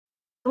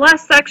The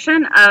last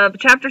section of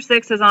Chapter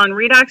 6 is on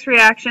redox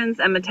reactions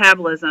and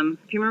metabolism.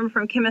 If you remember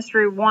from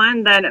Chemistry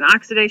 1 that an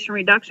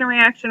oxidation-reduction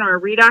reaction or a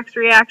redox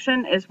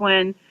reaction is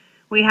when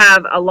we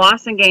have a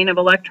loss and gain of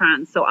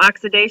electrons. So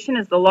oxidation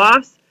is the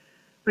loss,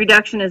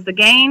 reduction is the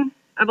gain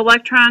of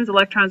electrons.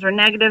 Electrons are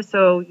negative,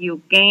 so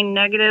you gain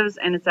negatives,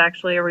 and it's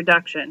actually a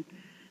reduction.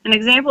 An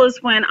example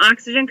is when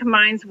oxygen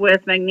combines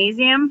with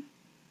magnesium.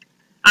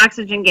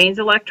 Oxygen gains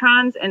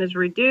electrons and is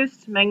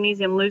reduced.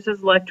 Magnesium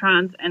loses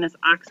electrons and is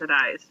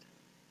oxidized.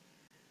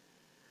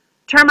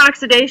 Term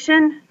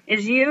oxidation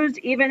is used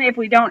even if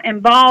we don't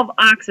involve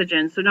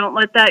oxygen, so don't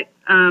let that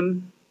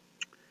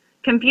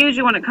confuse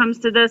you when it comes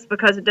to this,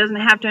 because it doesn't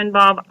have to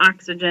involve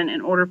oxygen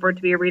in order for it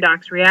to be a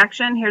redox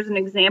reaction. Here's an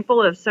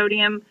example of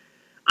sodium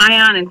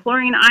ion and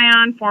chlorine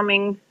ion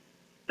forming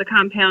the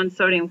compound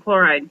sodium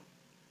chloride.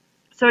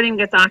 Sodium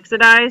gets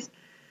oxidized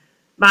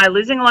by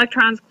losing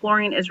electrons.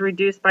 Chlorine is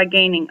reduced by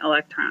gaining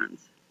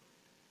electrons.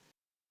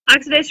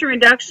 Oxidation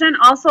reduction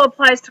also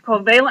applies to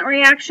covalent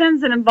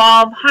reactions that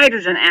involve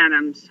hydrogen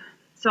atoms.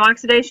 So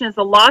oxidation is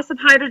the loss of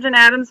hydrogen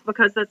atoms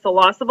because that's the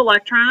loss of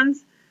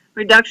electrons.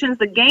 Reduction is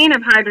the gain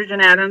of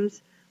hydrogen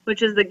atoms,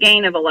 which is the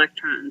gain of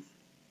electrons.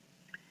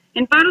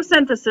 In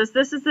photosynthesis,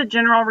 this is the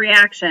general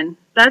reaction.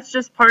 That's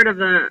just part of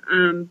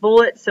the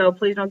bullet, so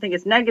please don't think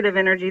it's negative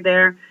energy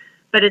there.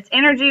 But it's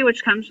energy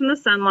which comes from the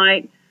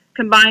sunlight,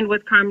 combined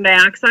with carbon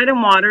dioxide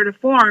and water to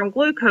form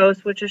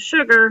glucose, which is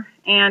sugar,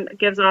 and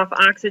gives off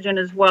oxygen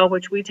as well,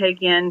 which we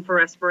take in for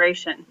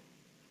respiration.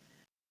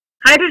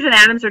 Hydrogen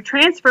atoms are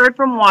transferred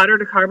from water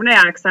to carbon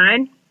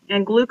dioxide,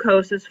 and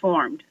glucose is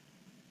formed.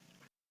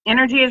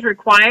 Energy is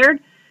required,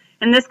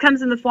 and this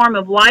comes in the form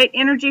of light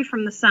energy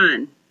from the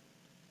sun.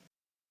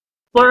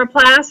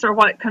 Chloroplasts are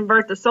what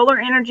convert the solar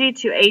energy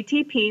to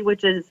ATP,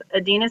 which is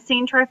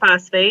adenosine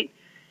triphosphate,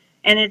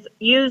 and it's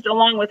used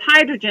along with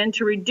hydrogen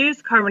to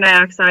reduce carbon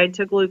dioxide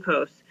to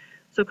glucose.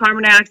 So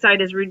carbon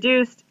dioxide is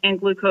reduced and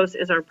glucose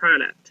is our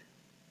product.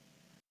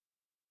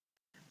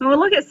 When we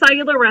look at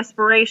cellular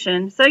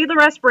respiration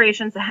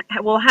respirations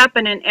will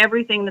happen in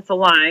everything that's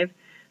alive.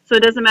 So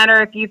it doesn't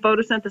matter if you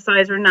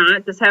photosynthesize or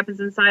not. This happens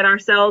inside our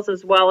cells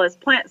as well as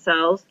plant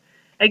cells.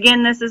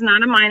 Again, this is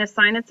not a minus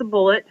sign, it's a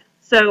bullet.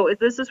 So if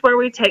this is where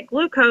we take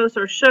glucose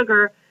or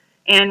sugar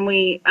and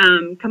we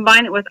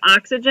combine it with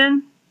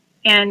oxygen,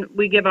 and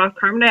we give off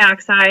carbon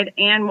dioxide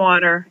and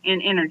water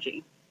and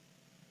energy.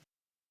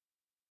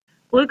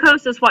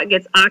 Glucose is what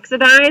gets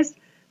oxidized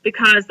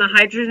because the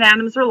hydrogen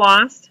atoms are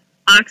lost.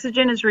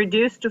 Oxygen is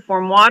reduced to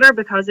form water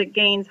because it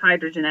gains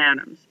hydrogen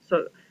atoms.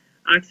 So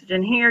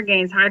oxygen here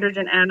gains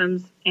hydrogen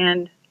atoms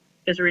and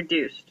is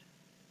reduced.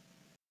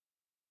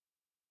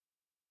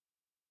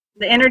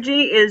 The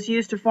energy is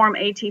used to form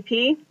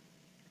ATP.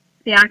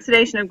 The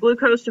oxidation of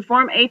glucose to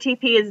form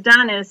ATP is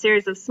done in a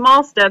series of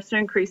small steps to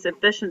increase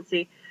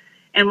efficiency.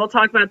 And we'll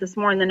talk about this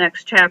more in the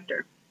next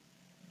chapter.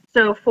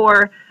 So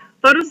for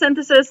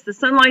photosynthesis, the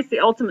sunlight's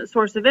the ultimate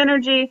source of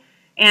energy,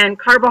 and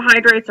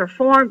carbohydrates are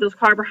formed. Those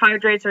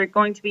carbohydrates are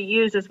going to be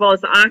used as well as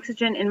the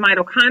oxygen in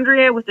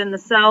mitochondria within the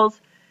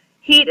cells.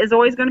 Heat is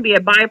always going to be a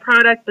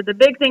byproduct, but the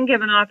big thing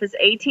given off is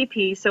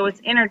ATP, so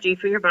it's energy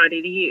for your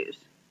body to use.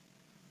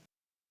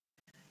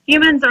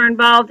 Humans are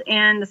involved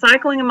in the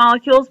cycling of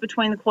molecules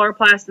between the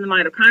chloroplast and the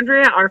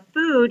mitochondria. Our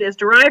food is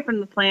derived from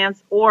the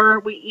plants,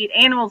 or we eat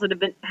animals that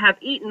have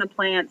eaten the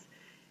plants,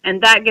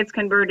 and that gets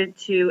converted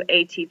to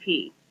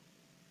ATP.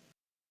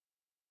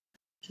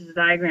 Which is a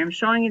diagram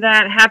showing you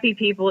that. Happy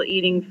people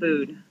eating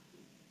food.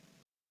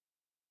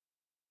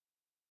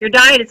 Your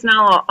diet is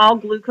not all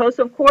glucose,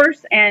 of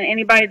course, and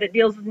anybody that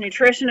deals with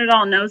nutrition at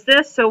all knows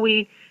this. So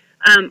we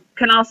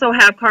can also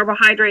have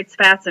carbohydrates,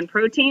 fats, and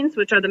proteins,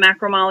 which are the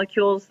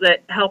macromolecules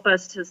that help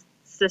us to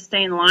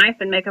sustain life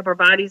and make up our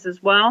bodies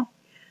as well.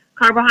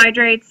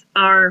 Carbohydrates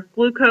are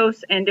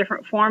glucose and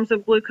different forms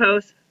of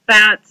glucose,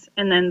 fats,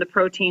 and then the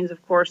proteins,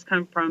 of course,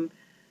 come from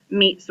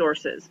meat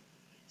sources.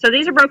 So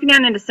these are broken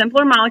down into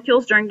simpler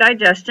molecules during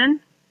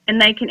digestion,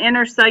 and they can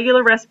enter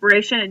cellular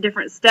respiration at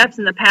different steps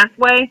in the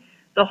pathway.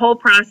 The whole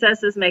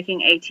process is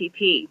making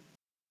ATP.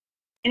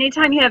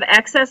 Anytime you have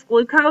excess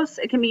glucose,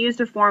 it can be used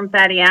to form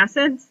fatty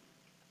acids.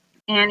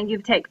 And you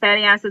take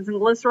fatty acids and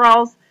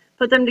glycerols,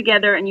 put them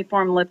together, and you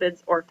form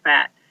lipids or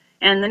fat.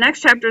 And the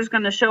next chapter is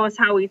going to show us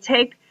how we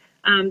take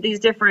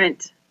these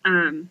different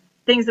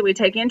things that we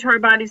take into our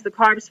bodies, the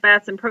carbs,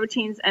 fats, and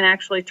proteins, and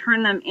actually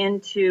turn them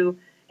into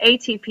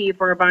ATP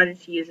for our body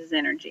to use as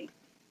energy.